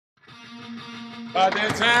About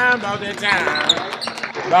that time, about that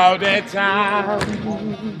time, about that time.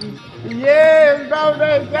 Yeah, about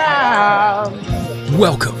that time.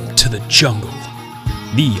 Welcome to the jungle,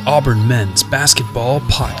 the Auburn men's basketball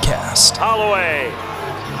podcast. Holloway. Three!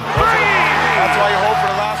 That's why you hope for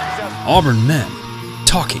the last possession. Auburn men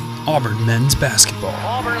talking Auburn men's basketball.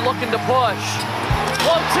 Auburn looking to push.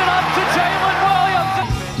 Floats it up to Jaylin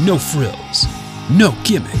Williams. No frills, no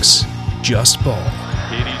gimmicks, just ball.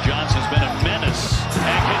 Katie Johnson's been a menace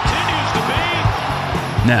and continues to be.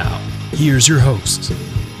 Now, here's your hosts,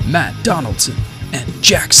 Matt Donaldson and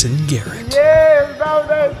Jackson Garrett. Yeah, about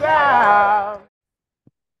that time.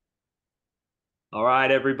 All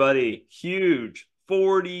right, everybody. Huge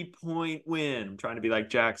 40-point win. I'm trying to be like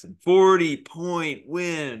Jackson. 40-point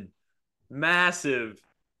win. Massive.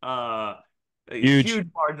 Huge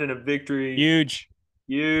margin of victory. Huge.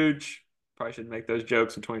 Probably should make those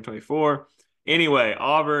jokes in 2024. Anyway,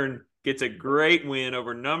 Auburn gets a great win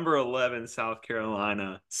over number 11 South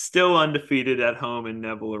Carolina, still undefeated at home in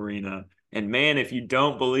Neville Arena. And man, if you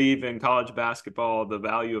don't believe in college basketball, the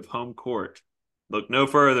value of home court, look no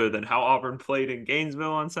further than how Auburn played in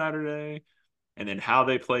Gainesville on Saturday and then how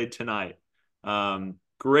they played tonight.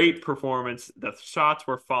 Great performance. The shots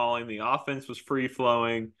were falling. The offense was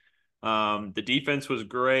free-flowing. The defense was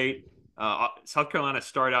great. South Carolina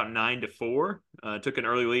started out 9-4, took an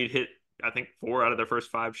early lead, hit I think 4 out of their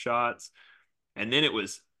first 5 shots. And then it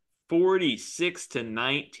was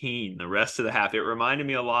 46-19 the rest of the half. It reminded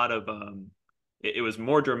me a lot of it was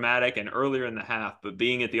more dramatic and earlier in the half, but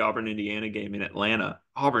being at the Auburn Indiana game in Atlanta,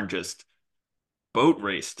 Auburn just boat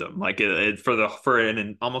raced them like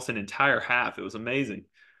almost an entire half. It was amazing.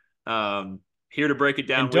 Here to break it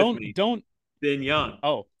down with me, Ben Young.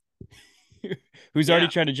 Oh, who's already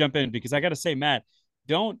trying to jump in, because I got to say, Matt,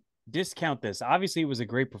 don't discount this. Obviously, it was a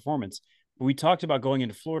great performance, but we talked about going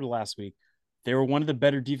into Florida last week. They were one of the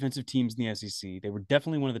better defensive teams in the SEC. They were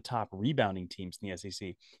definitely one of the top rebounding teams in the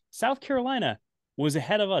SEC. South Carolina was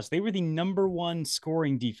ahead of us. They were the number 1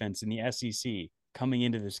 scoring defense in the SEC coming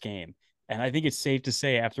into this game. And I think it's safe to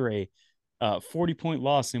say after a 40-point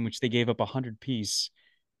loss in which they gave up 100 piece,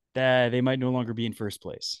 that they might no longer be in first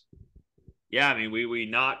place. Yeah, I mean, we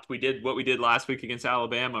did what we did last week against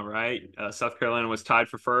Alabama, right? South Carolina was tied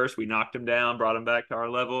for first. We knocked them down, brought them back to our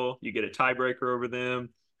level. You get a tiebreaker over them.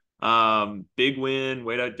 Big win,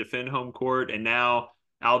 way to defend home court. And now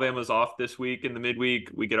Alabama's off this week in the midweek.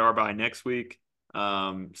 We get our bye next week.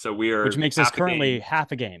 So we are, which makes us currently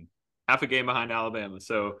half a game behind Alabama.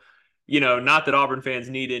 So, not that Auburn fans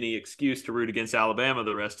need any excuse to root against Alabama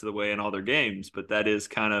the rest of the way in all their games, but that is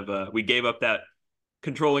kind of we gave up that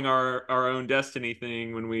controlling our own destiny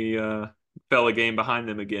thing when we fell a game behind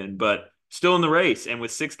them again, but still in the race. And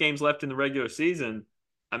with 6 games left in the regular season,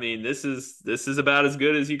 I mean, this is about as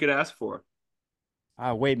good as you could ask for.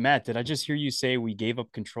 Wait, Matt, did I just hear you say we gave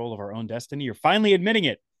up control of our own destiny? You're finally admitting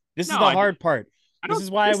it. This is the hard part. This is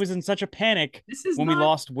why I was in such a panic when we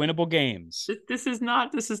lost winnable games. This is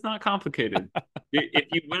not complicated. If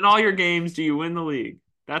you win all your games, do you win the league?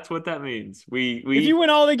 That's what that means. If you win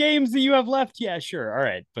all the games that you have left, yeah, sure, all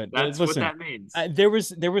right. But that's listen, what that means.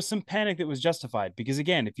 There was some panic that was justified because,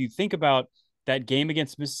 again, if you think about that game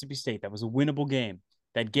against Mississippi State, that was a winnable game.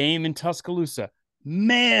 That game in Tuscaloosa,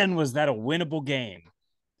 man, was that a winnable game?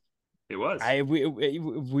 It was.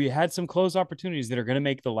 We had some close opportunities that are going to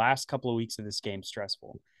make the last couple of weeks of this game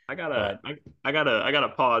stressful. I gotta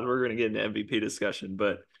pause. We're gonna get into MVP discussion,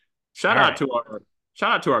 but shout out to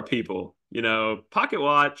our people. Pocket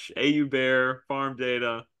Watch, AU Bear, Farm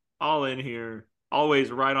Data, all in here,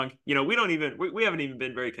 always right on. We haven't even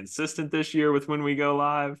been very consistent this year with when we go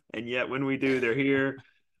live, and yet when we do, they're here.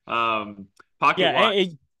 Pocket Watch.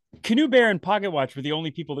 Canoe Bear and Pocket Watch were the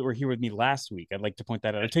only people that were here with me last week. I'd like to point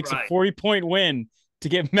that out. It takes a 40-point win to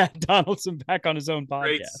get Matt Donaldson back on his own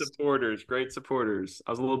podcast. Great supporters.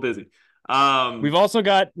 I was a little busy. We've also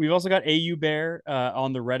got AU Bear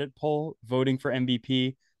on the Reddit poll voting for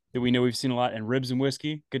MVP that we know we've seen a lot, and Ribs and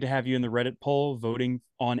Whiskey. Good to have you in the Reddit poll voting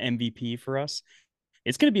on MVP for us.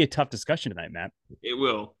 It's going to be a tough discussion tonight, Matt. It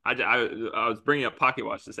will. I was bringing up Pocket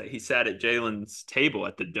Watch to say he sat at Jaylin's table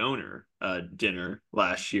at the donor dinner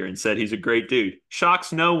last year and said he's a great dude.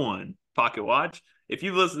 Shocks no one, Pocket Watch. If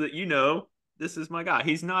you listen to that, this is my guy.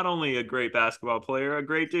 He's not only a great basketball player, a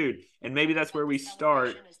great dude. And maybe that's where we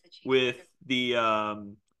start with the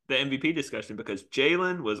MVP discussion, because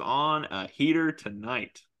Jaylin was on a heater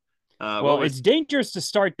tonight. It's dangerous to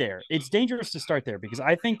start there. Because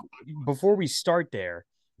I think before we start there,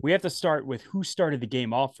 we have to start with who started the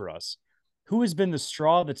game off for us. Who has been the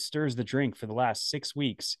straw that stirs the drink for the last 6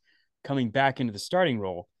 weeks coming back into the starting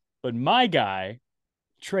role? But my guy,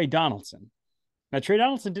 Trey Donaldson. Now, Trey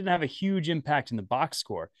Donaldson didn't have a huge impact in the box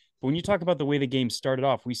score, but when you talk about the way the game started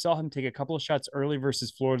off, we saw him take a couple of shots early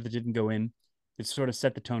versus Florida that didn't go in. It sort of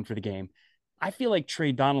set the tone for the game. I feel like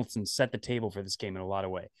Trey Donaldson set the table for this game in a lot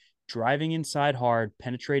of ways. Driving inside hard,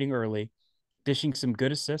 penetrating early, dishing some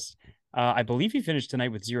good assists. I believe he finished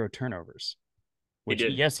tonight with 0 turnovers. He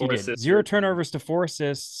did. Yes, he 4 did. assists, 0 turnovers to 4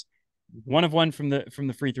 assists, 1 of 1 from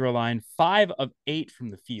the free throw line, 5 of 8 from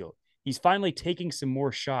the field. He's finally taking some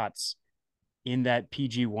more shots in that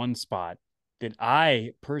PG1 spot that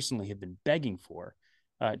I personally have been begging for.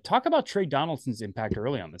 Talk about Trey Donaldson's impact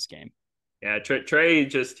early on this game. Yeah, Trey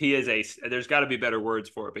there's got to be better words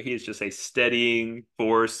for it, but he is just a steadying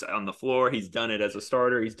force on the floor. He's done it as a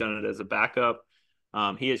starter. He's done it as a backup.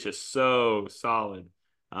 He is just so solid.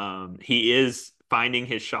 He is finding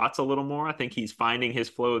his shots a little more. I think he's finding his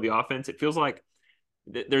flow of the offense. It feels like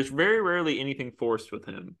there's very rarely anything forced with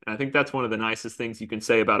him. And I think that's one of the nicest things you can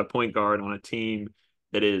say about a point guard on a team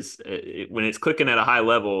that is, when it's clicking at a high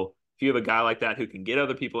level, if you have a guy like that who can get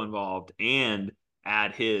other people involved and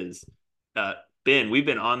add his. Ben, we've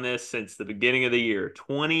been on this since the beginning of the year.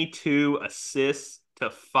 22 assists to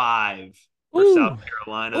 5 for South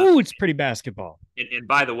Carolina. Oh, it's pretty basketball. And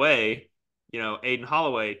by the way, Aiden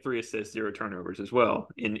Holloway, 3 assists, 0 turnovers as well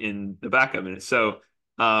in the backup minutes. So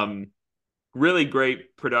really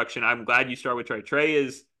great production. I'm glad you start with Trey. Trey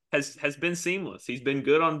has been seamless. He's been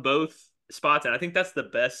good on both spots, and I think that's the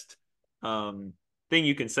best thing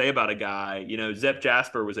you can say about a guy. Zep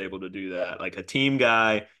Jasper was able to do that, like a team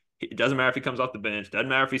guy. It doesn't matter if he comes off the bench. Doesn't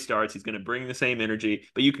matter if he starts. He's going to bring the same energy.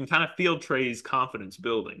 But you can kind of feel Trey's confidence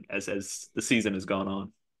building as the season has gone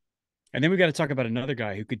on. And then we got to talk about another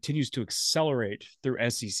guy who continues to accelerate through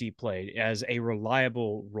SEC play as a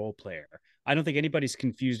reliable role player. I don't think anybody's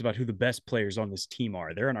confused about who the best players on this team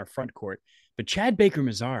are. They're in our front court. But Chad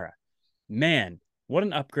Baker-Mazara, man, what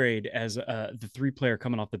an upgrade as the 3-player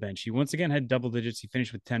coming off the bench. He once again had double digits. He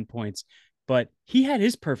finished with 10 points. But he had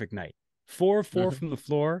his perfect night. 4 of 4 from the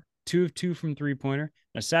floor. 2 of 2 from 3-pointer.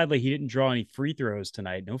 Now, sadly, he didn't draw any free throws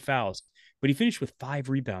tonight, no fouls, but he finished with 5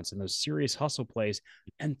 rebounds in those serious hustle plays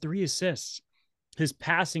and 3 assists. His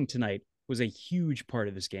passing tonight was a huge part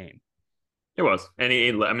of this game. It was. And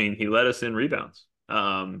he led us in rebounds.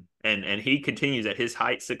 And he continues at his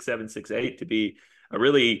height, 6'7", 6'8", to be a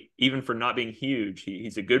really, even for not being huge,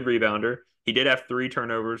 he's a good rebounder. He did have 3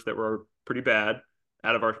 turnovers that were pretty bad.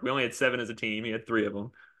 We only had 7 as a team. He had 3 of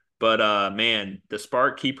them. But, man, the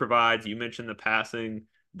spark he provides, you mentioned the passing,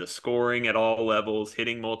 the scoring at all levels,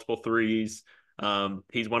 hitting multiple threes.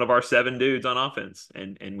 He's one of our 7 dudes on offense,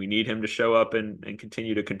 and we need him to show up and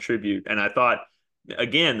continue to contribute. And I thought,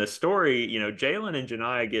 again, the story, Jaylin and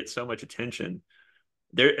Johni get so much attention.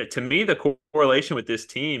 To me, the correlation with this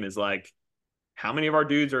team is like, how many of our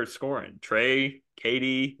dudes are scoring? Trey,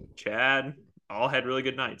 Katie, Chad, all had really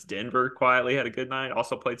good nights. Denver quietly had a good night,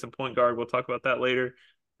 also played some point guard. We'll talk about that later.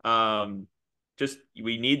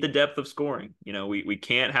 We need the depth of scoring. We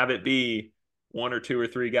can't have it be 1 or 2 or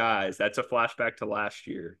 3 guys. That's a flashback to last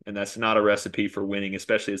year, and that's not a recipe for winning,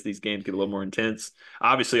 especially as these games get a little more intense.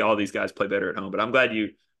 Obviously, all these guys play better at home, but I'm glad you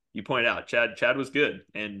pointed out Chad was good,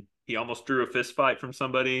 and he almost drew a fist fight from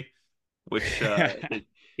somebody, which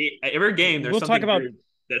every game there's something weird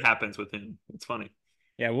that happens with him. It's funny.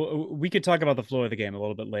 Yeah, we could talk about the flow of the game a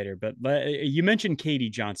little bit later, but you mentioned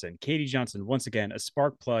Katie Johnson. Katie Johnson, once again, a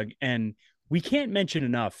spark plug, and we can't mention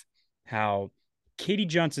enough how Katie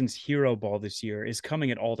Johnson's hero ball this year is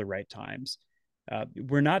coming at all the right times.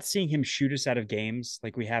 We're not seeing him shoot us out of games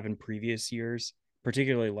like we have in previous years,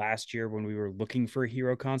 particularly last year when we were looking for a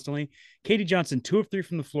hero constantly. Katie Johnson, 2 of 3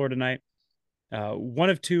 from the floor tonight, 1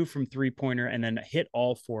 of 2 from 3-pointer, and then hit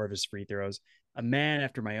all 4 of his free throws. A man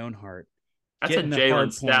after my own heart. That's a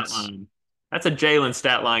Jaylin stat line. That's a Jaylin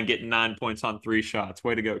stat line, getting 9 points on 3 shots.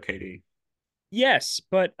 Way to go, KD. Yes,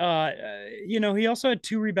 but he also had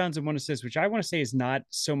 2 rebounds and 1 assist, which I want to say is not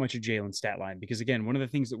so much a Jaylin stat line, because again, one of the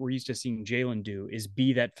things that we're used to seeing Jaylin do is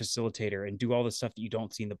be that facilitator and do all the stuff that you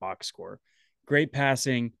don't see in the box score. Great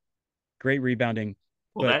passing, great rebounding.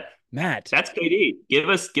 Well, Matt, that's KD. Give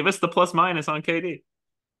us the plus minus on KD.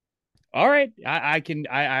 All right,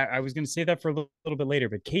 I was going to say that for a little bit later,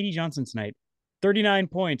 but Katie Johnson tonight, 39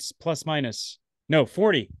 points plus minus. No,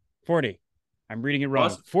 40. I'm reading it wrong.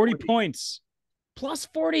 Plus 40 points plus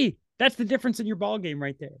 40. That's the difference in your ball game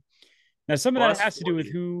right there. Now, some of that has to do with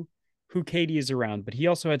who Katie is around, but he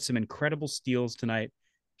also had some incredible steals tonight.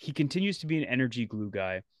 He continues to be an energy glue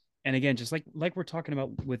guy. And again, just like we're talking about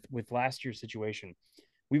with last year's situation,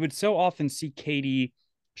 we would so often see Katie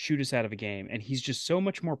shoot us out of a game, and he's just so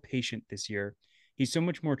much more patient this year. He's so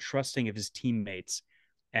much more trusting of his teammates,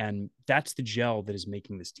 and that's the gel that is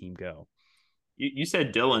making this team go. You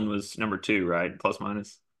said Dylan was number 2, right? Plus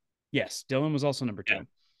minus. Yes, Dylan was also number 2. Yeah.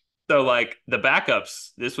 So like the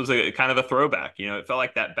backups, this was a kind of a throwback. It felt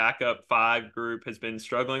like that backup 5 group has been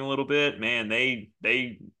struggling a little bit. Man,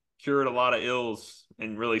 they cured a lot of ills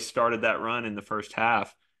and really started that run in the first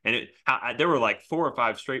half. And there were like 4 or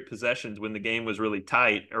 5 straight possessions when the game was really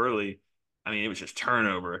tight early. I mean, it was just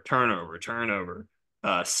turnover,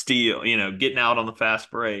 steal, getting out on the fast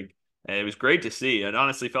break. And it was great to see. It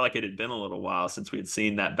honestly felt like it had been a little while since we had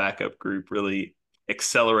seen that backup group really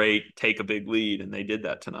accelerate, take a big lead, and they did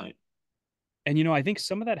that tonight. And, I think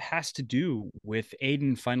some of that has to do with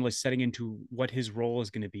Aiden finally setting into what his role is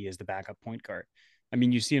going to be as the backup point guard. I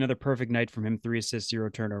mean, you see another perfect night from him, 3 assists, 0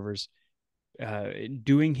 turnovers,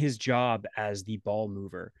 doing his job as the ball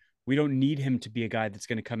mover. We don't need him to be a guy that's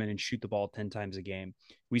going to come in and shoot the ball 10 times a game.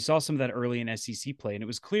 We saw some of that early in SEC play, and it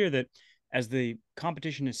was clear that as the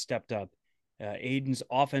competition has stepped up, Aiden's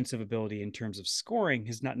offensive ability in terms of scoring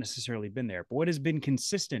has not necessarily been there. But what has been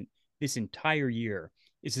consistent this entire year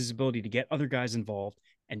is his ability to get other guys involved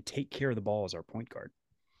and take care of the ball as our point guard.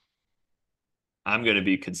 I'm going to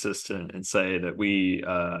be consistent and say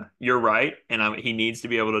that you're right. And he needs to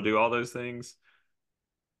be able to do all those things.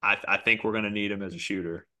 I think we're going to need him as a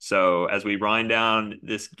shooter. So as we wind down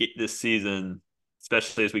this season,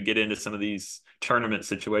 especially as we get into some of these tournament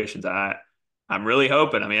situations, I'm really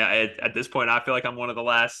hoping. I mean, at this point, I feel like I'm one of the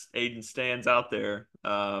last Aiden stands out there,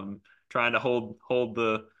 trying to hold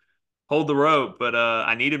the rope. But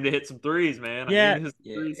I need him to hit some threes, man. Yeah. I need his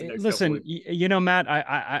threes Listen, Matt,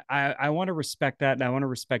 I want to respect that, and I want to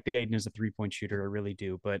respect Aiden as a 3-point shooter. I really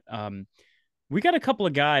do. But we got a couple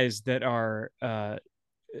of guys that are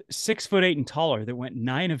 6'8" and taller that went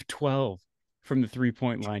 9 of 12 from the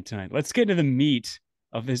 3-point line tonight. Let's get to the meat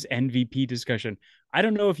of this MVP discussion. I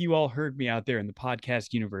don't know if you all heard me out there in the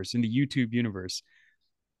podcast universe, in the YouTube universe,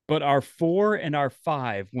 but our 4 and our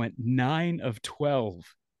 5 went 9 of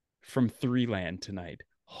 12 from 3-land tonight.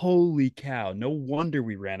 Holy cow. No wonder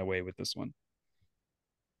we ran away with this one.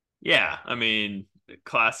 Yeah. I mean,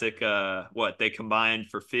 classic, they combined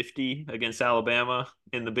for 50 against Alabama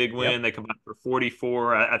in the big win. Yep. They combined for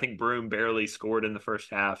 44. I think Broome barely scored in the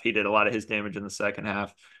first half. He did a lot of his damage in the second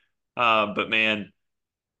half. But man,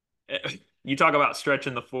 you talk about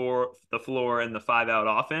stretching the floor and the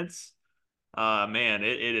 5-out offense. Man,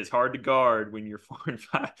 it is hard to guard when you're 4 and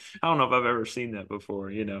 5. I don't know if I've ever seen that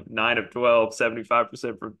before. 9 of 12,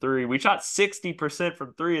 75% from 3. We shot 60%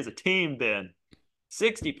 from 3 as a team, Ben.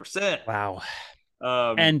 60%. Wow.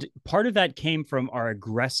 And part of that came from our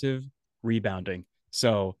aggressive rebounding.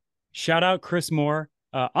 So shout out Chris Moore.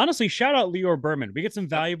 Honestly, shout out Lior Berman. We get some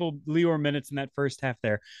valuable Lior minutes in that first half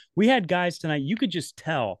there. We had guys tonight, you could just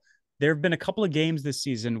tell there have been a couple of games this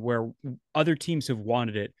season where other teams have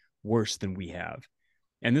wanted it worse than we have.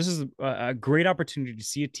 And this is a great opportunity to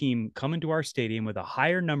see a team come into our stadium with a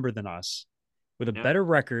higher number than us, with a better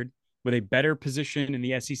record, with a better position in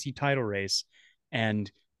the SEC title race.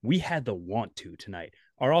 And we had the want to tonight.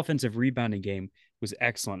 Our offensive rebounding game was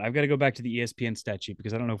excellent. I've got to go back to the ESPN stat sheet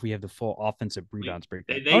because I don't know if we have the full offensive rebounds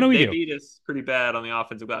breakdown. They beat us pretty bad on the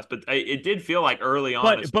offensive glass, but it did feel like early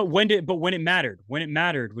on. But when it mattered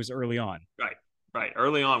was early on. Right.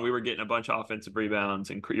 Early on, we were getting a bunch of offensive rebounds,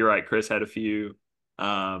 and you're right. Chris had a few.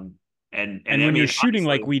 And when you're shooting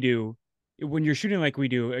like we do, when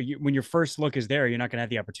your first look is there, you're not going to have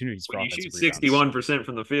the opportunities for offensive rebounds. When you shoot 61%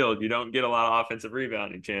 from the field, you don't get a lot of offensive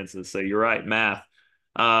rebounding chances. So you're right, math.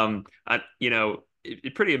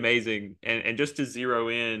 It's pretty amazing. And just to zero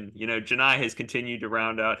in, Johni has continued to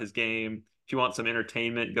round out his game. If you want some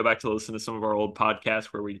entertainment, go back to listen to some of our old podcasts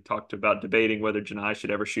where we talked about debating whether Johni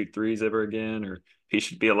should ever shoot threes ever again, or he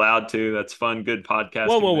should be allowed to. That's fun, good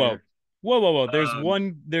podcasting. Whoa.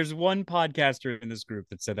 There's one podcaster in this group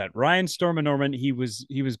that said that. Ryan Storm Norman, he was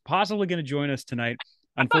possibly going to join us tonight.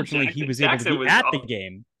 Unfortunately, he was able to be at the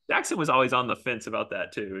game. Jackson was always on the fence about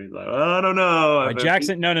that too. He's like, I don't know.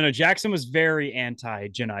 No. Jackson was very anti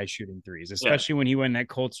Johni shooting threes, especially when he went that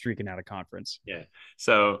cold streak and out of conference. Yeah.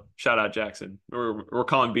 So shout out Jackson. We're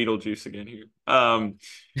calling Beetlejuice again here.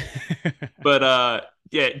 But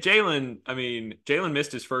Jaylin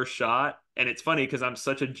missed his first shot, and it's funny because I'm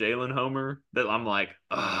such a Jaylin homer that I'm like,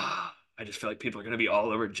 I just feel like people are going to be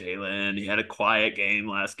all over Jaylin. He had a quiet game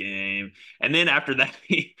last game. And then after that,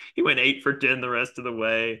 he went 8 for 10 the rest of the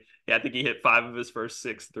way. Yeah, I think he hit 5 of his first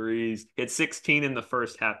 6 threes. He had 16 in the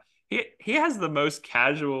first half. He has the most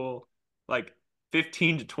casual,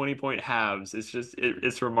 15 to 20 point halves.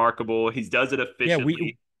 It's remarkable. He does it efficiently.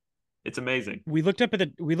 Yeah, it's amazing. We looked up at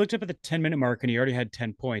the 10-minute mark and he already had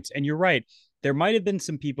 10 points. And you're right. There might have been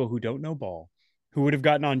some people who don't know ball who would have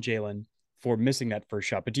gotten on Jaylin for missing that first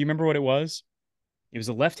shot. But do you remember what it was? It was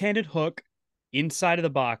a left-handed hook inside of the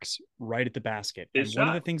box, right at the basket. His And one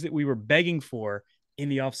of the shot. things that we were begging for in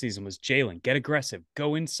the offseason was Jaylin, get aggressive,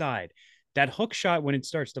 go inside. That hook shot, when it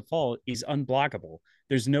starts to fall, is unblockable.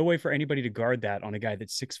 There's no way for anybody to guard that on a guy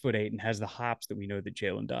that's 6'8" and has the hops that we know that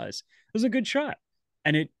Jaylin does. It was a good shot.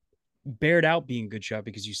 And it bared out being a good shot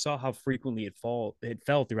because you saw how frequently it fell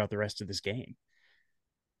throughout the rest of this game.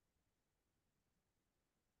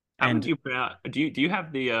 How would And you pronounce? Do you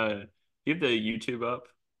have the YouTube up?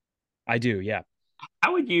 I do, yeah.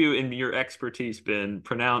 How would you, in your expertise, Ben,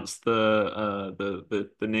 pronounce the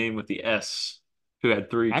name with the S, who had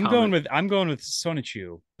three comments? I'm going with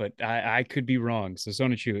Sonichu, but I could be wrong. So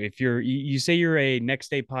Sonichu, if you say you're a Next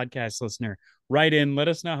Day podcast listener, write in, let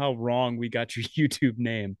us know how wrong we got your YouTube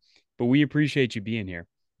name. But we appreciate you being here.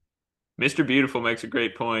 Mr. Beautiful makes a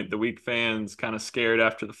great point. The weak fans kind of scared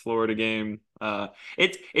after the Florida game.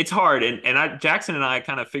 It's hard, and Jackson and I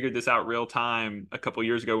kind of figured this out real time a couple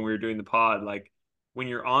years ago when we were doing the pod. Like when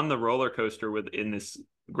you're on the roller coaster in this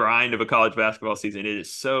grind of a college basketball season, it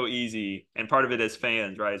is so easy. And part of it as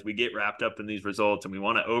fans, right, is we get wrapped up in these results and we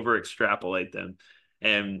want to over extrapolate them.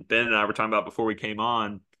 And Ben and I were talking about before we came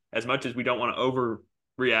on, as much as we don't want to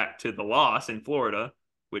overreact to the loss in Florida,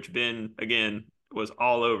 which Ben again was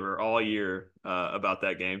all over all year about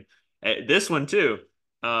that game. This one too.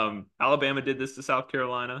 Alabama did this to South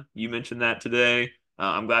Carolina. You mentioned that today.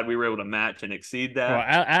 I'm glad we were able to match and exceed that.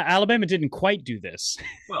 Well, Alabama didn't quite do this.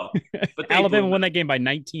 Well, but Alabama won that game by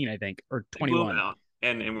 19, I think, or 21. Out,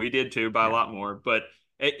 and we did too by a lot more. But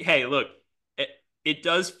hey, look, it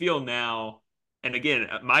does feel now. And again,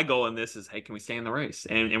 my goal in this is, hey, can we stay in the race?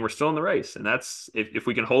 And we're still in the race. And that's if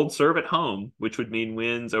we can hold serve at home, which would mean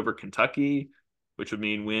wins over Kentucky, which would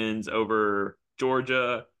mean wins over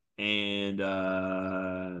Georgia and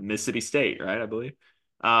Mississippi State, right? I believe.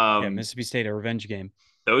 Yeah, Mississippi State, a revenge game.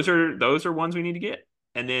 Those are ones we need to get.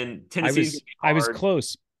 And then Tennessee. I was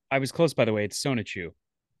close. I was close, by the way. It's Sonichu.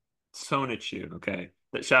 Sonichu. Okay.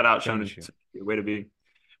 Shout out Sonichu. Way to be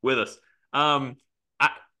with us.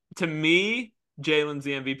 To me, Jaylin's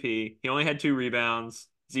the MVP. He only had 2 rebounds,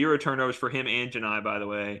 0 turnovers for him and Johni, by the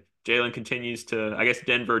way. Jaylin continues to, I guess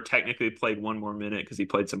Denver technically played 1 more minute because he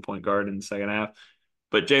played some point guard in the second half.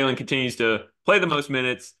 But Jaylin continues to play the most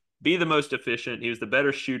minutes, be the most efficient. He was the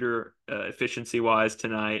better shooter efficiency-wise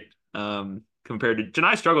tonight compared to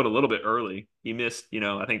Johni. Struggled a little bit early. He missed,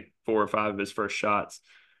 I think 4 or 5 of his first shots.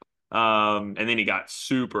 And then he got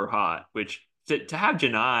super hot, which to have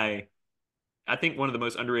Johni, I think one of the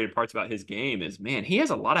most underrated parts about his game is, man, he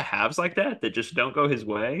has a lot of halves like that just don't go his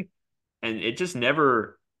way. And it just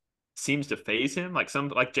never seems to phase him like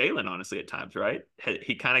Jaylin, honestly, at times, right?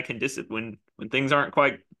 He kind of can when things aren't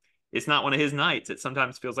quite, it's not one of his nights. It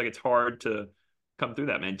sometimes feels like it's hard to come through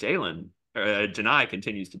that, man. Johni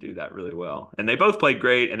continues to do that really well. And they both played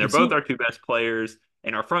great, and they're both our 2 best players,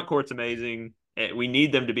 and our front court's amazing. And we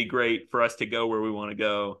need them to be great for us to go where we want to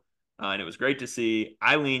go. And it was great to see.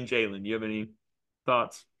 I lean Jaylin. Do you have any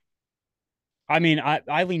thoughts? I mean,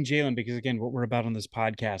 I lean Jaylin because, again, what we're about on this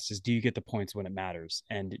podcast is, do you get the points when it matters?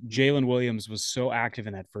 And Jaylin Williams was so active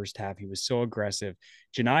in that first half. He was so aggressive.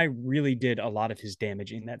 Johni really did a lot of his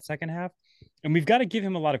damage in that second half. And we've got to give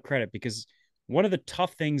him a lot of credit because one of the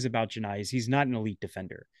tough things about Johni is he's not an elite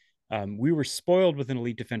defender. We were spoiled with an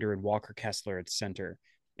elite defender in Walker Kessler at center.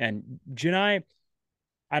 And Johni,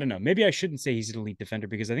 I don't know. Maybe I shouldn't say he's an elite defender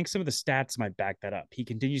because I think some of the stats might back that up. He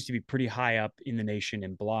continues to be pretty high up in the nation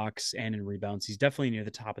in blocks and in rebounds. He's definitely near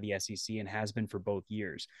the top of the SEC and has been for both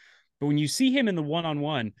years. But when you see him in the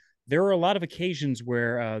one-on-one, there are a lot of occasions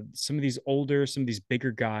where some of these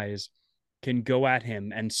bigger guys can go at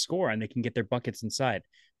him and score, and they can get their buckets inside.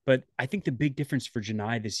 But I think the big difference for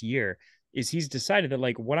Johni this year is he's decided that,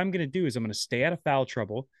 like, what I'm going to do is I'm going to stay out of foul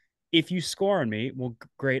trouble. If you score on me, well,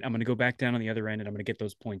 great. I'm going to go back down on the other end and I'm going to get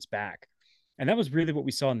those points back. And that was really what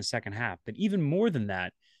we saw in the second half. But even more than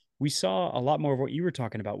that, we saw a lot more of what you were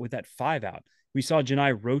talking about with that 5 out. We saw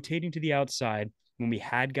Johni rotating to the outside when we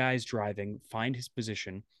had guys driving, find his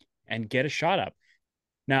position, and get a shot up.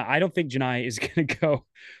 Now, I don't think Johni is going to go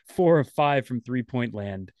 4 of 5 from 3-point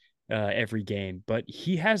land every game, but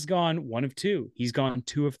he has gone 1 of 2. He's gone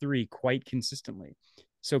 2 of 3 quite consistently.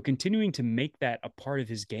 So continuing to make that a part of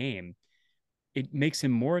his game, it makes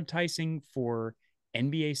him more enticing for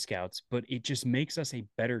NBA scouts, but it just makes us a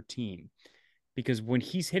better team because when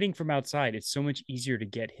he's hitting from outside, it's so much easier to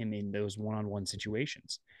get him in those one-on-one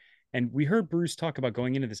situations. And we heard Bruce talk about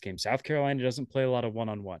going into this game. South Carolina doesn't play a lot of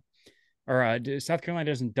one-on-one, or South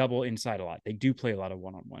Carolina doesn't double inside a lot. They do play a lot of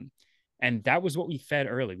one-on-one. And that was what we fed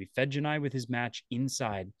early. We fed Johni with his match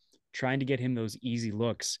inside, trying to get him those easy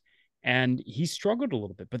looks. and he struggled a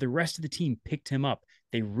little bit, but the rest of the team picked him up.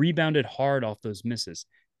 They rebounded hard off those misses.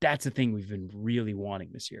 That's the thing we've been really wanting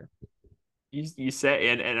this year. You say,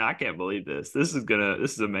 and I can't believe this. This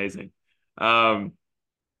is amazing.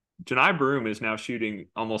 Johni Broome is now shooting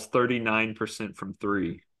almost 39% from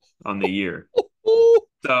three on the year.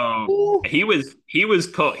 So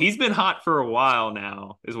he's been hot for a while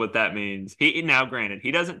now, is what that means. Now, granted,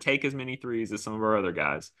 he doesn't take as many threes as some of our other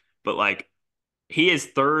guys, but like he is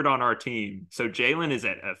third on our team. So Jaylin is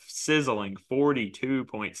at a sizzling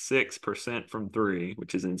 42.6% from three,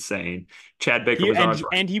 which is insane. Chad Baker was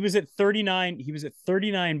and he was at 39. He was at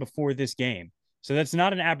 39 before this game. So that's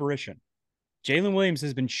not an aberration. Jaylin Williams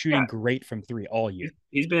has been shooting great from three all year.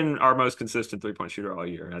 He's been our most consistent three-point shooter all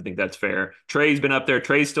year, and I think that's fair. Trey's been up there.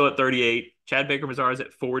 Trey's still at 38. Chad Baker-Mazar is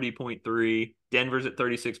at 40.3. Denver's at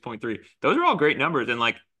 36.3. Those are all great numbers, and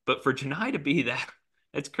but for Johni to be that,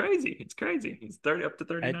 it's crazy. It's crazy. He's up to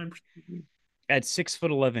 39%. At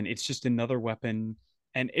 6'11", it's just another weapon.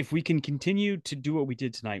 And if we can continue to do what we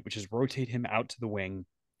did tonight, which is rotate him out to the wing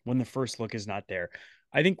when the first look is not there,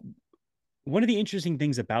 I think one of the interesting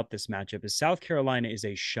things about this matchup is South Carolina is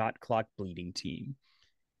a shot clock bleeding team.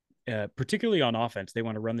 Particularly on offense, they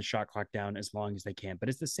want to run the shot clock down as long as they can, but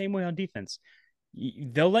it's the same way on defense.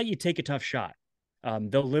 They'll let you take a tough shot.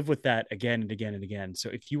 They'll live with that again and again and again. So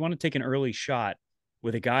if you want to take an early shot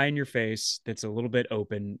with a guy in your face that's a little bit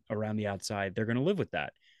open around the outside, they're going to live with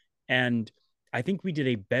that. And I think we did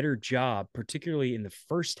a better job, particularly in the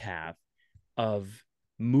first half, of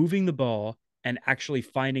moving the ball and actually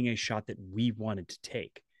finding a shot that we wanted to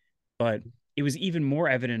take. But it was even more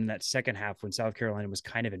evident in that second half when South Carolina was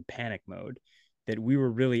kind of in panic mode that we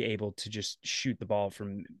were really able to just shoot the ball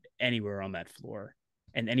from anywhere on that floor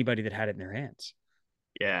and anybody that had it in their hands.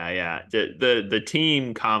 Yeah. The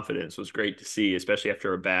team confidence was great to see, especially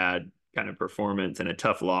after a bad kind of performance and a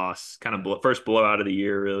tough loss, kind of first blowout of the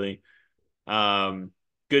year, really.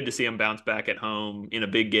 Good to see them bounce back at home in a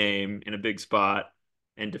big game, in a big spot,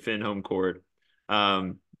 and defend home court.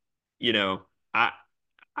 I did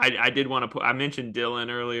want to I mentioned Dylan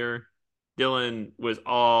earlier. Dylan was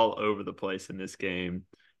all over the place in this game.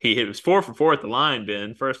 He was 4 for 4 at the line,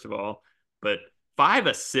 Ben, first of all, but 5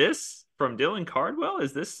 assists from Dylan Cardwell.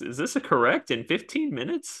 Is this a correct in 15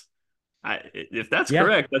 minutes? If that's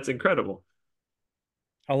correct, that's incredible.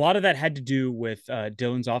 A lot of that had to do with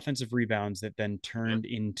Dylan's offensive rebounds that then turned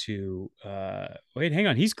into wait, hang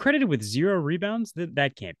on. He's credited with 0 rebounds.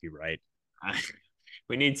 That can't be right.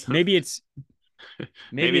 We need some. Maybe it's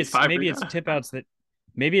tip outs that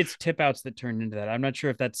turned into that. I'm not sure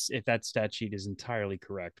if that stat sheet is entirely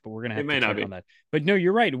correct, but we're gonna have to check on that. But no,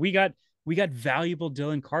 you're right. We got valuable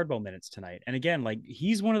Dylan Cardwell minutes tonight. And again,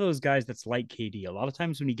 he's one of those guys that's like KD. A lot of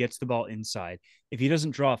times when he gets the ball inside, if he doesn't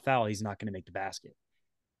draw a foul, he's not going to make the basket.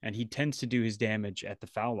 And he tends to do his damage at the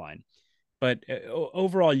foul line. But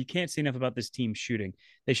overall, you can't say enough about this team shooting.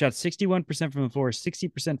 They shot 61% from the floor,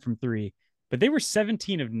 60% from three, but they were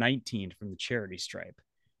 17 of 19 from the charity stripe.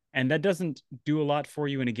 And that doesn't do a lot for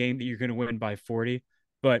you in a game that you're going to win by 40.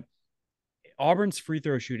 But Auburn's free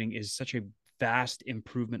throw shooting is such a vast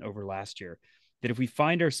improvement over last year that if we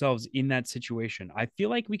find ourselves in that situation, I feel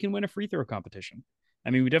like we can win a free throw competition. I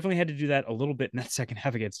mean, we definitely had to do that a little bit in that second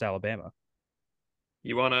half against Alabama.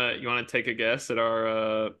 You wanna take a guess at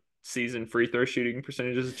our season free throw shooting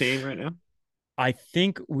percentage as a team right now? I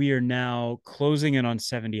think we are now closing in on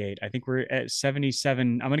 78. I think we're at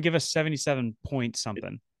 77. I'm gonna give us 77 point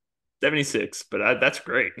something. 76, but that's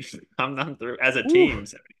great. I'm through as a team.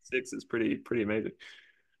 76 is pretty amazing.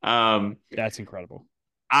 That's incredible.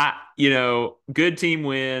 Good team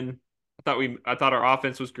win. I thought our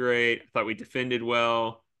offense was great. I thought we defended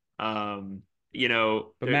well. But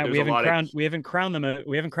Matt, we haven't crowned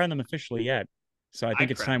them officially yet. So I think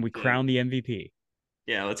it's time we crown the MVP.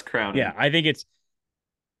 Yeah, let's crown him. Yeah, I think it's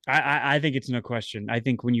no question. I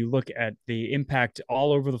think when you look at the impact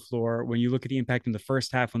all over the floor, when you look at the impact in the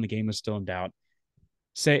first half when the game was still in doubt,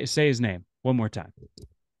 say his name one more time.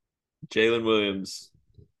 Jaylin Williams,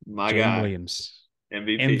 Jaylin Williams,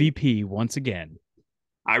 MVP once again.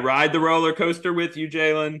 I ride the roller coaster with you,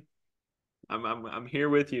 Jaylin. I'm here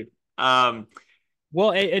with you.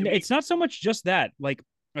 Well, and it's not so much just that.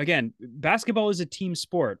 Again, basketball is a team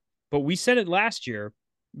sport, but we said it last year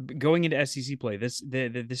going into SEC play. This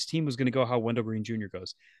team was going to go how Wendell Green Jr.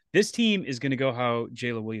 goes. This team is going to go how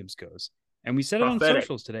Jaylin Williams goes. And we said it on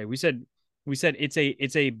socials today. We said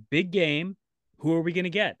it's a big game. Who are we going to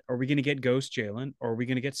get? Are we going to get Ghost Jaylin or are we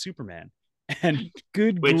going to get Superman? And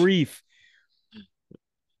good grief.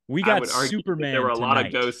 We got Superman. There were a lot tonight.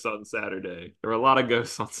 of ghosts on Saturday.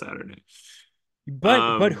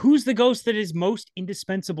 But who's the ghost that is most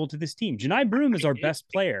indispensable to this team? Johni Broome is our best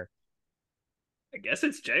player. I guess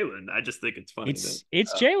it's Jaylin. I just think it's funny.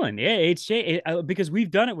 It's Jaylin. Yeah, because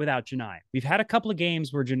we've done it without Johni. We've had a couple of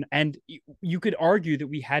games where and you could argue that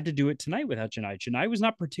we had to do it tonight without Johni. Johni was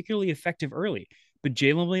not particularly effective early, but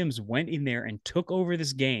Jaylin Williams went in there and took over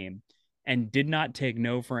this game and did not take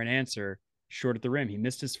no for an answer short at the rim. He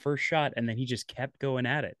missed his first shot and then he just kept going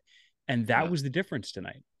at it. And that was the difference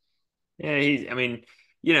tonight. Yeah,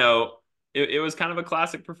 it was kind of a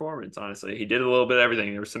classic performance, honestly. He did a little bit of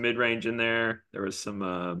everything. There was some mid-range in there. There was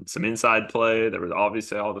some inside play. There was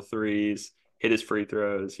obviously all the threes, hit his free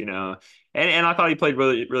throws, and I thought he played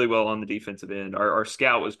really, really well on the defensive end. Our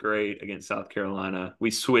scout was great against South Carolina.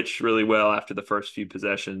 We switched really well after the first few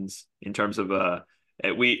possessions in terms of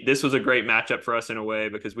this was a great matchup for us in a way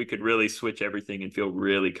because we could really switch everything and feel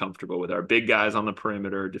really comfortable with our big guys on the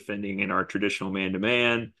perimeter defending in our traditional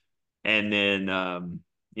man-to-man. And then,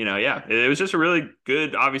 it was just a really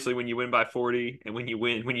good, obviously, when you win by 40 and when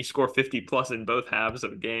you score 50 plus in both halves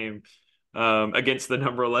of a game against the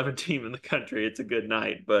number 11 team in the country, it's a good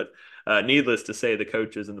night. But needless to say, the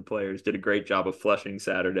coaches and the players did a great job of flushing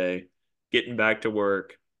Saturday, getting back to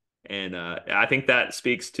work. And I think that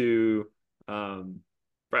speaks to, two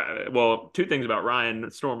things about Ryan,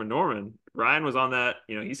 Storm, and Norman. Ryan was on that,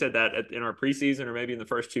 he said that in our preseason or maybe in the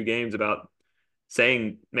first two games about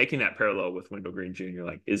making that parallel with Wendell Green Jr.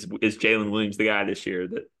 Like, is Jaylin Williams the guy this year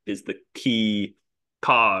that is the key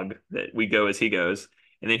cog that we go as he goes?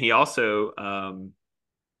 And then he also,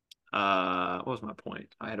 what was my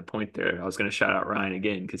point? I had a point there. I was going to shout out Ryan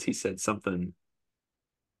again because he said something.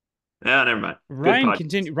 Yeah, never mind.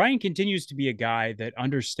 Ryan continues to be a guy that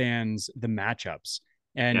understands the matchups.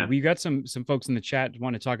 And we got some folks in the chat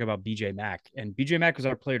want to talk about BJ Mack. And BJ Mack was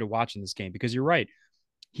our player to watch in this game because you're right.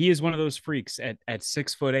 He is one of those freaks at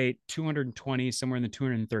 6'8", 220, somewhere in the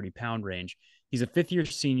 230-pound range. He's a fifth-year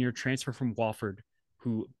senior, transfer from Wofford,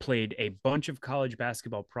 who played a bunch of college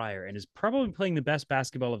basketball prior and is probably playing the best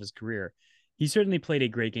basketball of his career. He certainly played a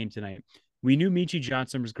great game tonight. We knew Michi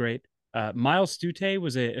Johnson was great. Miles Stute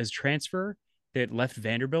was a transfer that left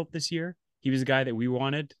Vanderbilt this year. He was a guy that we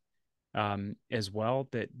wanted as well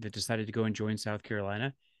that decided to go and join South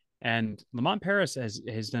Carolina. And Lamont Paris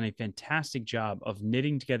has done a fantastic job of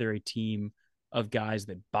knitting together a team of guys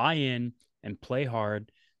that buy in and play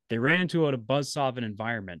hard. They ran into a buzzsaw of an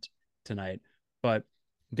environment tonight, but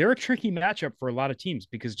they're a tricky matchup for a lot of teams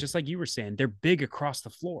because just like you were saying, they're big across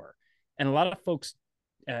the floor. And a lot of folks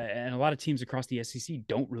and a lot of teams across the SEC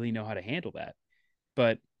don't really know how to handle that.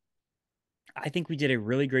 But I think we did a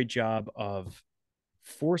really great job of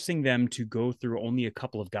forcing them to go through only a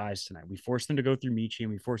couple of guys tonight. We forced them to go through Michi and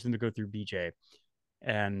we forced them to go through BJ.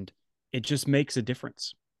 And it just makes a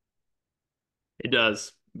difference. It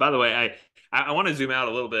does. By the way, I want to zoom out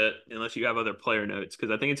a little bit unless you have other player notes,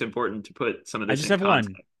 because I think it's important to put some of this in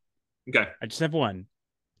context. Okay. I just have one.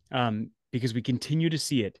 Because we continue to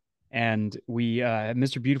see it. And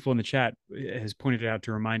Mr. Beautiful in the chat has pointed it out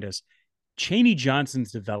to remind us, Chaney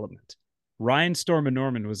Johnson's development. Ryan Storm and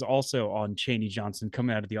Norman was also on Chaney Johnson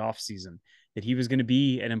coming out of the offseason, that he was going to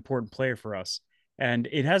be an important player for us. And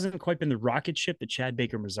it hasn't quite been the rocket ship that Chad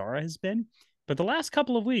Baker-Mazara has been. But the last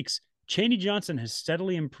couple of weeks, Chaney Johnson has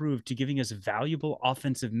steadily improved to giving us valuable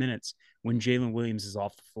offensive minutes when Jaylin Williams is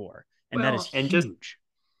off the floor. And that is huge. Just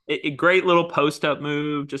a great little post-up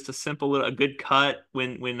move, just a good cut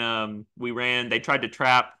when we ran. They tried to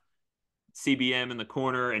trap CBM in the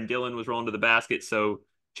corner, and Dylan was rolling to the basket, so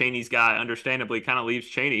Chaney's guy understandably kind of leaves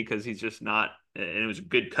Chaney because he's just not, and it was a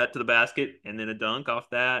good cut to the basket and then a dunk off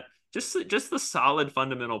that. Just the solid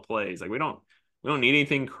fundamental plays. Like we don't need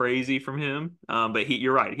anything crazy from him. But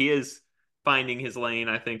you're right. He is finding his lane,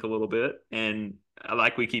 I think, a little bit. And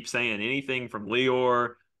like we keep saying, anything from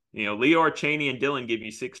Lior, Chaney and Dylan give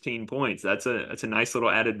you 16 points. That's a nice little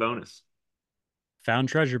added bonus. Found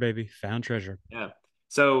treasure, baby. Found treasure. Yeah.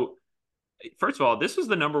 So, first of all, this was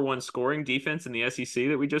the number one scoring defense in the SEC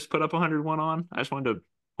that we just put up 101 on. I just wanted to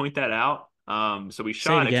point that out. So we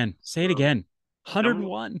shot Say it again.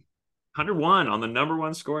 101. 101 on the number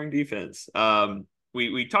one scoring defense.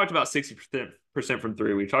 We talked about 60% from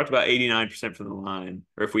three. We talked about 89% from the line.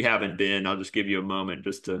 Or if we haven't been, I'll just give you a moment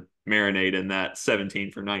just to marinate in that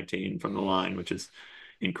 17 for 19 from the line, which is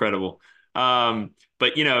incredible.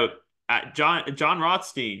 But John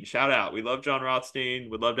Rothstein, shout out. We love John Rothstein.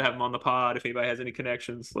 Would love to have him on the pod. If anybody has any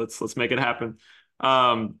connections, let's make it happen.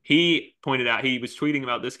 He pointed out, he was tweeting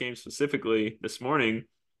about this game specifically this morning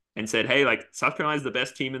and said, hey, like South Carolina is the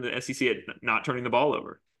best team in the SEC at not turning the ball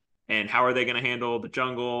over. And how are they going to handle the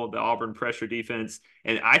jungle, the Auburn pressure defense?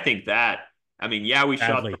 And I think we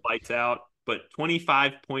shot the lights out but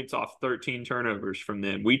 25 points off 13 turnovers from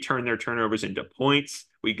them. We turned their turnovers into points.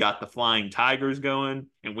 We got the Flying Tigers going,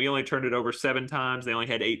 and we only turned it over 7 times. They only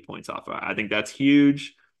had 8 points off. I think that's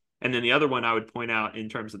huge. And then the other one I would point out in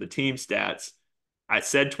terms of the team stats, I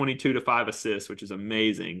said 22 to 5 assists, which is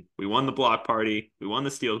amazing. We won the block party. We won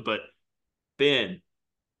the steals, but Ben,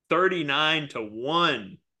 39 to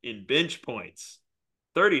 1 in bench points.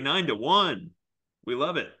 39 to 1. We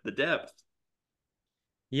love it. The depth.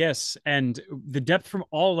 Yes, and the depth from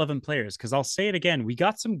all 11 players, because I'll say it again, we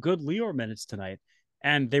got some good Lior minutes tonight,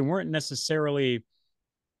 and they weren't necessarily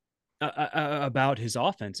about his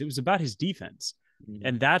offense. It was about his defense. Mm-hmm.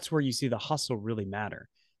 And that's where you see the hustle really matter.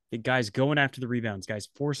 The guys going after the rebounds, guys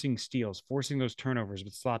forcing steals, forcing those turnovers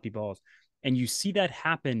with sloppy balls. And you see that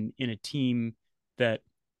happen in a team that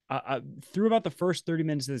through about the first 30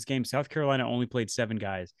 minutes of this game, South Carolina only played 7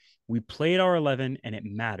 guys. We played our 11, and it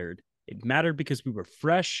mattered. It mattered because we were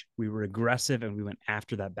fresh, we were aggressive, and we went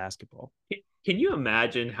after that basketball. Can you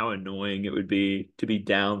imagine how annoying it would be to be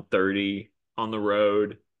down 30 on the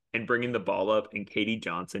road and bringing the ball up, and Katie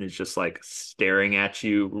Johnson is just like staring at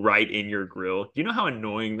you right in your grill? Do you know how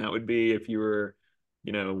annoying that would be if you were,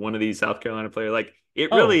 one of these South Carolina players? Like,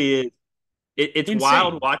 it really is. It's insane.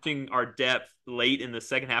 Wild watching our depth late in the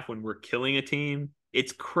second half when we're killing a team.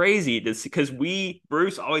 It's crazy because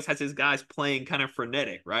Bruce always has his guys playing kind of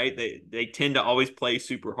frenetic, right? They tend to always play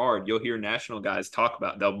super hard. You'll hear national guys talk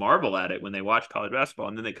about, they'll marvel at it when they watch college basketball,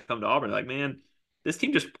 and then they come to Auburn like, man, this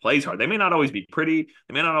team just plays hard. They may not always be pretty,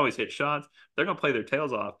 they may not always hit shots, they're gonna play their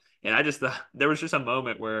tails off. And I just there was just a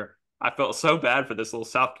moment where I felt so bad for this little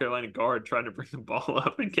South Carolina guard trying to bring the ball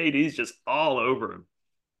up, and KD's just all over him.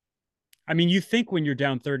 I mean, you think when you're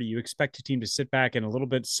down 30, you expect a team to sit back and a little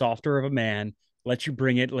bit softer of a man, let you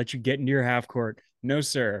bring it, let you get into your half court. No,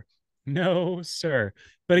 sir. No, sir.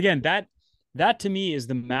 But again, that to me is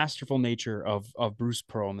the masterful nature of Bruce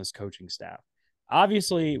Pearl and this coaching staff.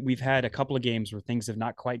 Obviously, we've had a couple of games where things have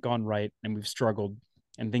not quite gone right and we've struggled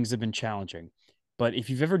and things have been challenging. But if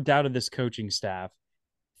you've ever doubted this coaching staff,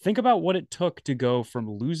 think about what it took to go from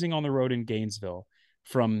losing on the road in Gainesville,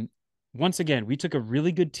 from, once again, we took a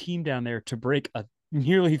really good team down there to break a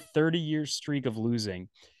nearly 30-year streak of losing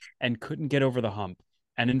and couldn't get over the hump,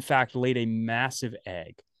 and in fact laid a massive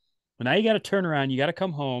egg. Well, now you got to turn around, you got to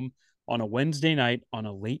come home on a Wednesday night on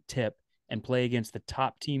a late tip and play against the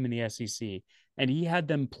top team in the SEC, and he had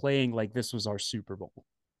them playing like this was our Super Bowl.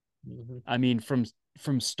 Mm-hmm. I mean,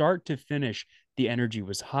 from start to finish, the energy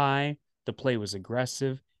was high, the play was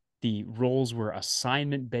aggressive, the roles were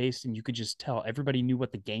assignment based, and you could just tell everybody knew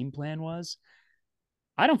what the game plan was.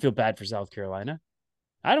 I don't feel bad for South Carolina.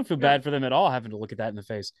 I don't feel bad for them at all having to look at that in the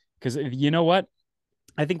face, because you know what?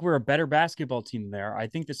 I think we're a better basketball team there. I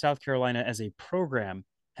think that South Carolina as a program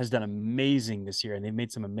has done amazing this year, and they've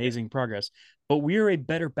made some amazing progress, but we're a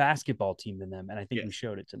better basketball team than them. And I think we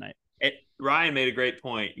showed it tonight. Ryan made a great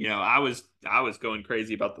point. I was going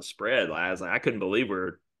crazy about the spread. I couldn't believe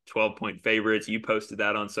we're 12-point favorites. You posted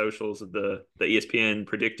that on socials of the ESPN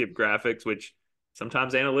predictive graphics, which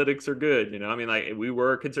sometimes analytics are good. We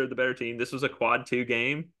were considered the better team. This was a quad 2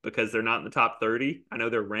 game because they're not in the top 30. I know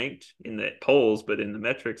they're ranked in the polls, but in the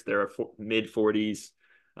metrics, they're mid 40s,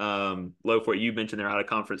 low 40. You mentioned their out of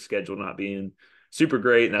conference schedule not being super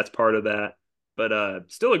great, and that's part of that.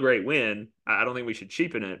 But still a great win. I don't think we should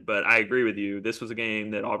cheapen it, but I agree with you. This was a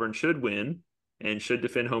game that Auburn should win and should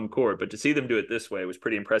defend home court. But to see them do it this way was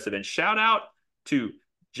pretty impressive. And shout out to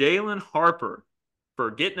Jaylin Harper for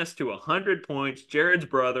getting us to 100 points. Jared's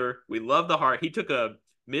brother. We love the heart. He took a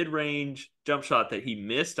mid-range jump shot that he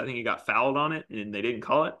missed. I think he got fouled on it, and they didn't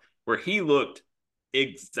call it, where he looked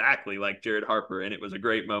exactly like Jared Harper, and it was a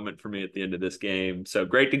great moment for me at the end of this game. So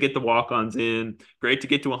great to get the walk-ons in. Great to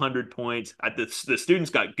get to 100 points. The students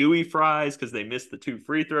got gooey fries because they missed the 2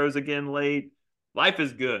 free throws again late. Life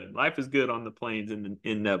is good. Life is good on the Plains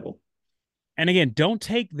in Neville. And again, don't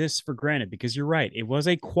take this for granted, because you're right. It was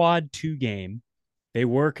a quad 2 game. They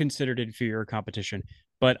were considered inferior competition.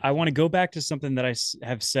 But I want to go back to something that I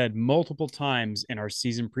have said multiple times in our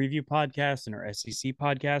season preview podcast and our SEC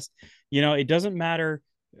podcast. It doesn't matter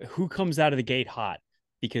who comes out of the gate hot,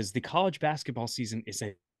 because the college basketball season is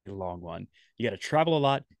a long one. You got to travel a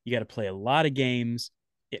lot. You got to play a lot of games.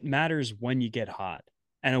 It matters when you get hot.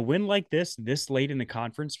 And a win like this late in the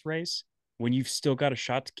conference race, when you've still got a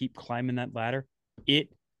shot to keep climbing that ladder, it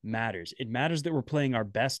matters. It matters that we're playing our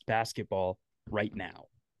best basketball right now.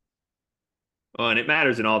 Well, and it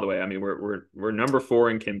matters in all the way. I mean, we're number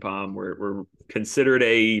 4 in KenPom. We're considered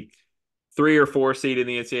a 3 or 4 seed in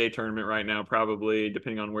the NCAA tournament right now, probably,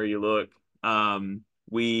 depending on where you look.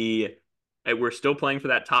 We we're still playing for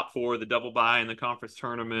that top 4, the double bye in the conference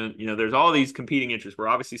tournament. There's all these competing interests. We're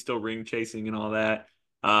obviously still ring chasing and all that.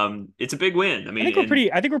 It's a big win. I mean, I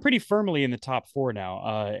think we're pretty firmly in the top 4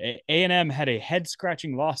 now. A&M had a head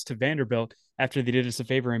scratching loss to Vanderbilt after they did us a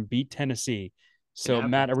favor and beat Tennessee. So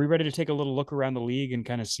Matt, are we ready to take a little look around the league and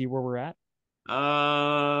kind of see where we're at?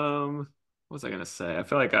 What was I gonna say? I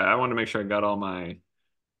feel like I want to make sure I got all my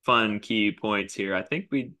fun key points here. I think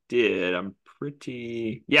we did.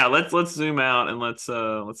 Let's zoom out and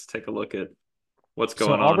let's take a look at what's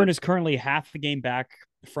going on. Auburn is currently half the game back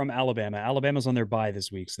from Alabama. Alabama's on their bye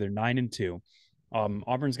this week, so they're 9-2.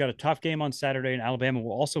 Auburn's got a tough game on Saturday, and Alabama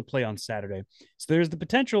will also play on Saturday. So there's the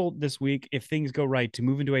potential this week, if things go right, to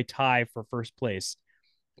move into a tie for first place.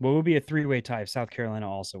 What will be a 3-way tie if South Carolina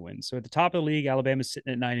also wins. So at the top of the league, Alabama's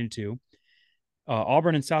sitting at 9-2.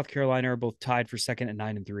 Auburn and South Carolina are both tied for second at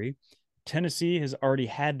 9-3. Tennessee has already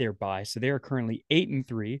had their bye, so they are currently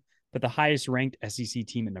 8-3, but the highest ranked SEC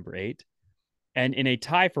team at number 8. And in a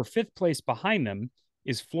tie for fifth place behind them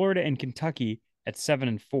is Florida and Kentucky at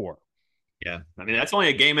 7-4. Yeah, I mean, that's only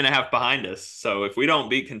a game and a half behind us. So if we don't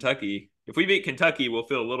beat Kentucky, we'll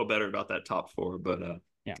feel a little better about that top 4. But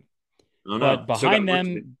yeah, but behind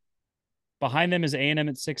them is A&M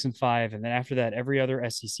at 6-5, and then after that, every other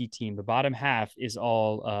SEC team. The bottom half is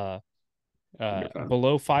all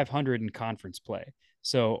below 500 in conference play.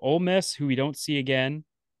 So Ole Miss, who we don't see again,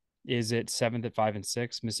 is at 7th at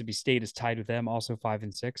 5-6. Mississippi State is tied with them, also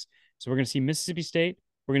 5-6. So we're going to see Mississippi State.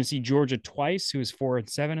 We're going to see Georgia twice, who is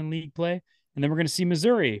 4-7 in league play. And then we're going to see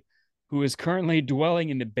Missouri, who is currently dwelling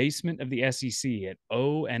in the basement of the SEC at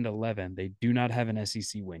 0-11. They do not have an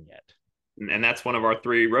SEC win yet. And that's one of our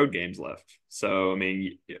 3 road games left. So, I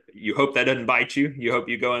mean, you hope that doesn't bite you. You hope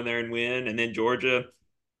you go in there and win. And then Georgia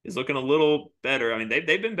is looking a little better. I mean,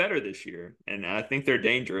 they've been better this year, and I think they're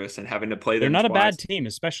dangerous. And having to play them, they're not a bad team,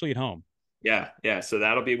 especially at home. Yeah. So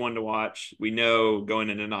that'll be one to watch. We know going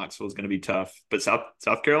into Knoxville is going to be tough, but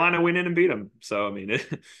South Carolina went in and beat them. So I mean,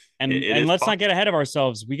 let's not get ahead of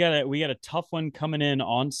ourselves. We got a tough one coming in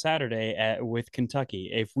on Saturday with Kentucky.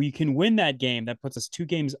 If we can win that game, that puts us 2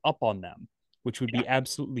 games up on them, which would be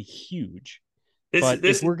absolutely huge.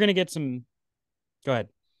 If we're going to get some, go ahead.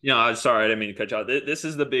 I'm sorry, I didn't mean to cut you off. This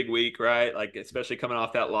is the big week, right? Like, especially coming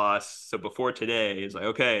off that loss. So before today, it's like,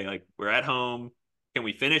 okay, like we're at home. Can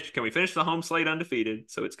we finish the home slate undefeated?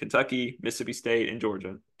 So it's Kentucky, Mississippi State, and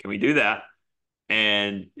Georgia. Can we do that?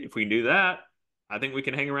 And if we can do that, I think we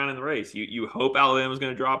can hang around in the race. You hope Alabama's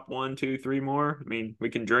going to drop 1, 2, 3 more. I mean, we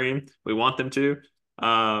can dream. We want them to.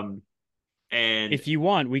 And if you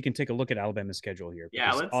want, we can take a look at Alabama's schedule here.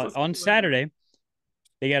 Yeah, let's on Saturday,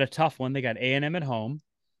 they got a tough one. They got A&M at home.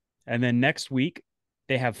 And then next week,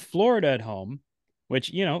 they have Florida at home,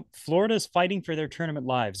 which, Florida's fighting for their tournament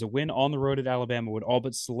lives. A win on the road at Alabama would all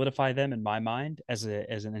but solidify them, in my mind, as an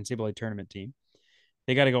NCAA tournament team.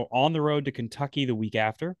 They got to go on the road to Kentucky the week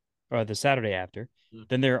after, or the Saturday after.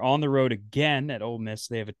 Then they're on the road again at Ole Miss.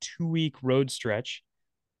 They have a 2-week road stretch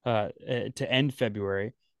to end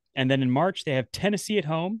February. And then in March, they have Tennessee at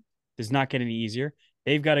home. Does not get any easier.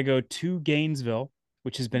 They've got to go to Gainesville,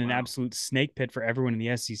 which has been an absolute snake pit for everyone in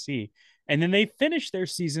the SEC. And then they finish their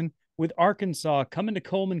season with Arkansas coming to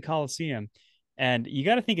Coleman Coliseum. And you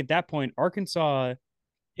got to think at that point, Arkansas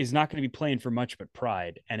is not going to be playing for much but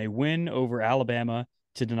pride. And a win over Alabama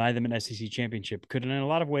to deny them an SEC championship could, in a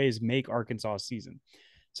lot of ways, make Arkansas' season.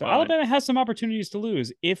 So Alabama has some opportunities to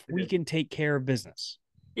lose if we can take care of business.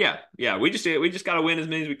 Yeah. We just got to win as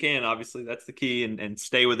many as we can. Obviously, that's the key, and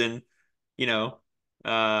stay within,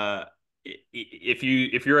 if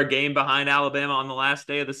you're a game behind Alabama on the last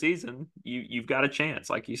day of the season, you've got a chance,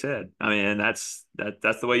 like you said. I mean, that's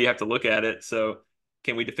the way you have to look at it. So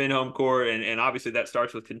can we defend home court? And obviously that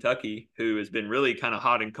starts with Kentucky, who has been really kind of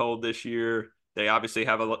hot and cold this year. They obviously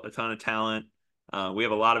have a ton of talent. We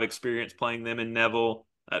have a lot of experience playing them in Neville.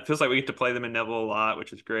 It feels like we get to play them in Neville a lot,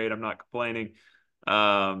 which is great. I'm not complaining.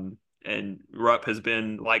 And Rupp has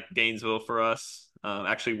been like Gainesville for us.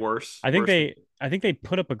 Actually worse. I think they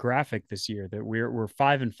put up a graphic this year that we're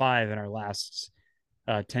 5-5 in our last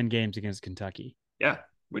 10 games against Kentucky. Yeah,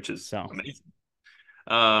 which is amazing.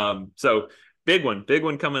 So big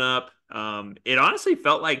one coming up. It honestly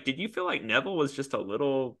felt like, did you feel like Neville was just a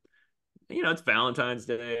little, it's Valentine's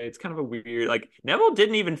Day. It's kind of a weird, like Neville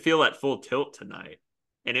didn't even feel at full tilt tonight.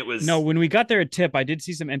 And it was when we got there at tip, I did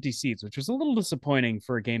see some empty seats, which was a little disappointing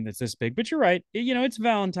for a game that's this big. But you're right. It's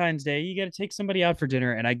Valentine's Day. You got to take somebody out for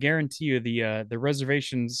dinner, and I guarantee you the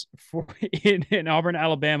reservations for in Auburn,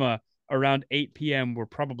 Alabama, around 8 p.m. were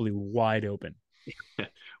probably wide open.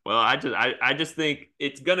 Well, I just think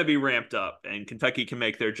it's going to be ramped up, and Kentucky can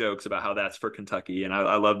make their jokes about how that's for Kentucky. And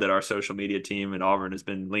I love that our social media team at Auburn has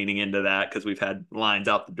been leaning into that because we've had lines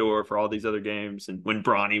out the door for all these other games. And when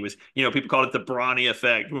Bronny was, people called it the Bronny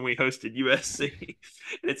effect when we hosted USC.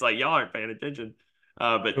 And it's like, y'all aren't paying attention.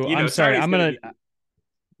 But, Oh, I'm sorry. Saturday's I'm going gonna. to be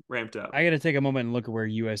ramped up. I got to take a moment and look at where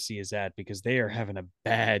USC is at because they are having a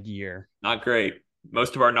bad year. Not great.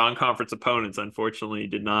 Most of our non-conference opponents, unfortunately,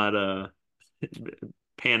 did not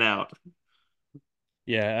pan out.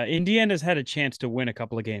 Yeah, Indiana's had a chance to win a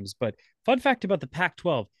couple of games, but fun fact about the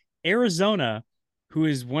Pac-12: Arizona, who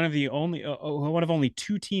is one of only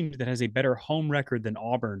two teams that has a better home record than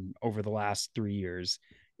Auburn over the last 3 years,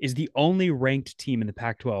 is the only ranked team in the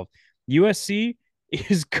Pac-12. USC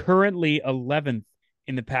is currently 11th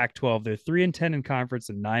in the Pac-12. They're 3-10 in conference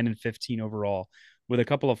and 9-15 overall, with a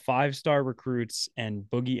couple of 5-star recruits and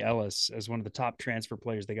Boogie Ellis as one of the top transfer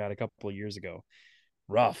players they got a couple of years ago.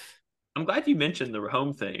 Rough. I'm glad you mentioned the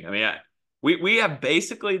home thing. I mean, we have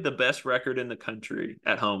basically the best record in the country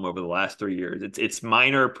at home over the last 3 years. It's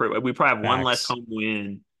minor. We probably have one less home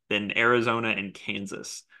win than Arizona and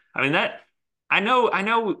Kansas. I mean that. I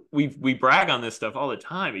know we brag on this stuff all the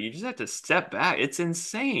time, but you just have to step back. It's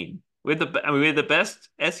insane. We had the best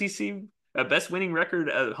SEC, best winning record,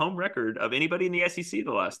 home record of anybody in the SEC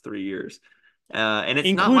the last 3 years, and it's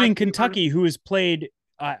including not like Kentucky, who has played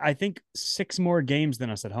I think 6 more games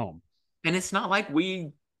than us at home. And it's not like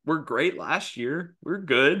we were great last year. We're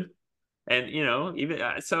good. And, even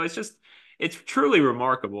so, it's truly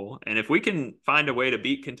remarkable. And if we can find a way to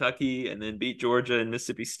beat Kentucky and then beat Georgia and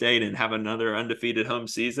Mississippi State and have another undefeated home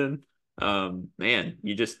season, man,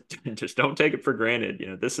 you just don't take it for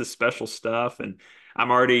granted. This is special stuff. And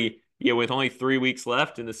I'm already, with only 3 weeks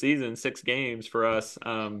left in the season, 6 games for us,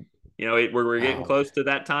 we're getting close to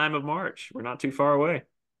that time of March. We're not too far away.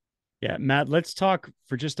 Yeah, Matt, let's talk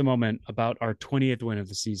for just a moment about our 20th win of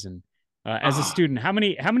the season. As a student, how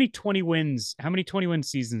many 20-win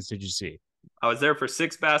seasons did you see? I was there for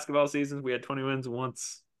 6 basketball seasons. We had 20 wins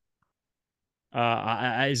once.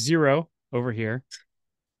 0 over here.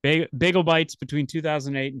 Bagel bites between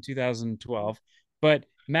 2008 and 2012. But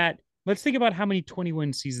Matt, let's think about how many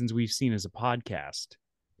 20-win seasons we've seen as a podcast.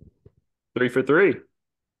 3 for 3.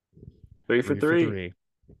 3 for 3.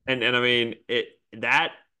 And I mean,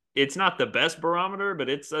 it's not the best barometer, but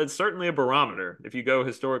it's certainly a barometer. If you go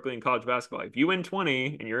historically in college basketball, if you win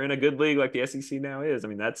 20 and you're in a good league like the SEC now is, I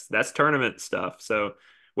mean, that's tournament stuff. So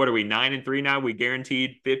what are we, 9-3 now? We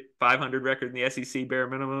guaranteed 500 record in the SEC bare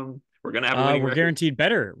minimum. We're going to have a winning record. Guaranteed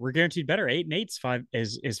better. We're guaranteed better. 8-8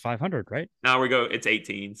 is 500, right? Now it's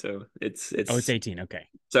 18. So it's 18. Okay.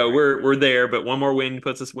 So we're there, but one more win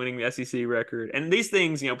puts us winning the SEC record. And these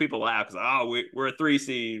things, people laugh because we're a 3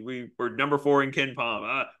 seed, we're number 4 in Ken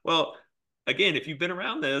Palm. Well, again, if you've been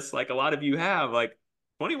around this, like a lot of you have, like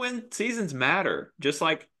 20-win seasons matter. Just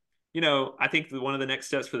like I think one of the next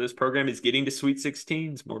steps for this program is getting to Sweet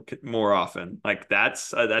 16s more often. Like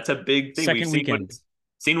that's a big thing. Second weekend.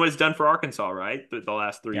 Seen what it's done for Arkansas, right? The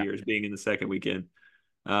last 3 years being in the second weekend,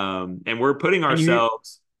 and we're putting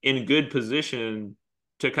ourselves in good position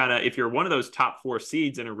to kind of, if you're one of those top 4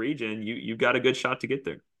 seeds in a region, you've got a good shot to get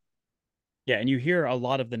there. Yeah, and you hear a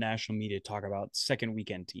lot of the national media talk about second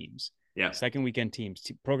weekend teams. Yeah, second weekend teams,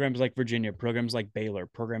 programs like Virginia, programs like Baylor,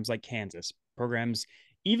 programs like Kansas, programs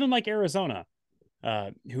even like Arizona,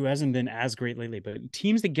 who hasn't been as great lately, but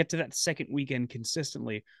teams that get to that second weekend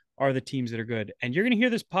consistently are the teams that are good. And you're going to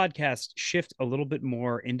hear this podcast shift a little bit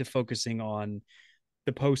more into focusing on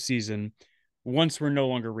the postseason once we're no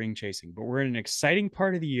longer ring chasing, but we're in an exciting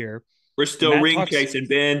part of the year. We're still chasing,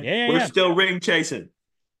 Ben. We're still ring chasing.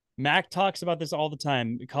 Mac talks about this all the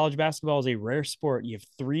time. College basketball is a rare sport. You have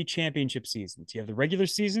 3 championship seasons. You have the regular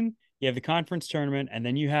season, you have the conference tournament, and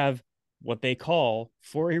then you have what they call,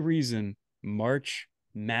 for a reason, March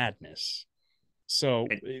Madness. So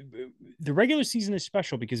the regular season is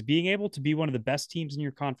special because being able to be one of the best teams in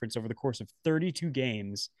your conference over the course of 32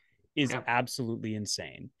 games is absolutely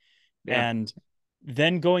insane. Yeah. And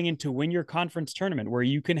then going into win your conference tournament where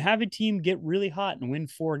you can have a team get really hot and win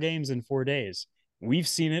 4 games in 4 days. We've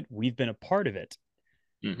seen it. We've been a part of it.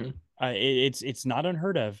 Mm-hmm. It's not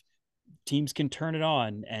unheard of. Teams can turn it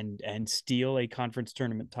on and steal a conference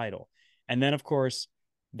tournament title. And then, of course,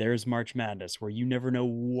 there's March Madness where you never know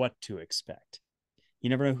what to expect. You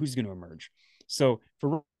never know who's going to emerge. So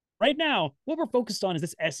for right now, what we're focused on is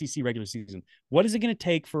this SEC regular season. What is it going to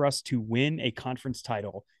take for us to win a conference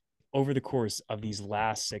title over the course of these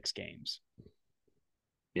last 6 games?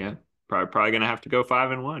 Yeah, probably going to have to go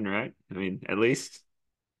 5-1, right? I mean, at least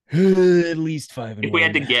 5-1. If we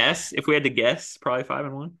had to guess, probably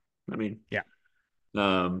 5-1. I mean, yeah.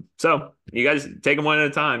 So you guys take them one at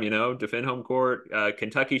a time, defend home court.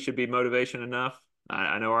 Kentucky should be motivation enough.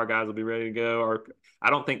 I know our guys will be ready to go. I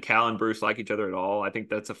don't think Cal and Bruce like each other at all. I think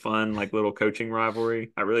that's a fun, like, little coaching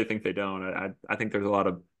rivalry. I really think they don't. I think there's a lot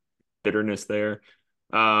of bitterness there.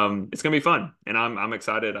 It's gonna be fun, and I'm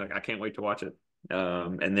excited. I can't wait to watch it.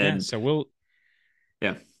 And then so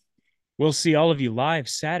we'll see all of you live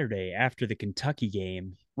Saturday after the Kentucky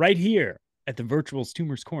game right here at the Virtual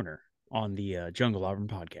Tumors Corner on the Jungle Auburn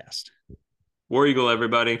podcast. War Eagle,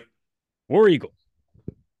 everybody. War Eagle.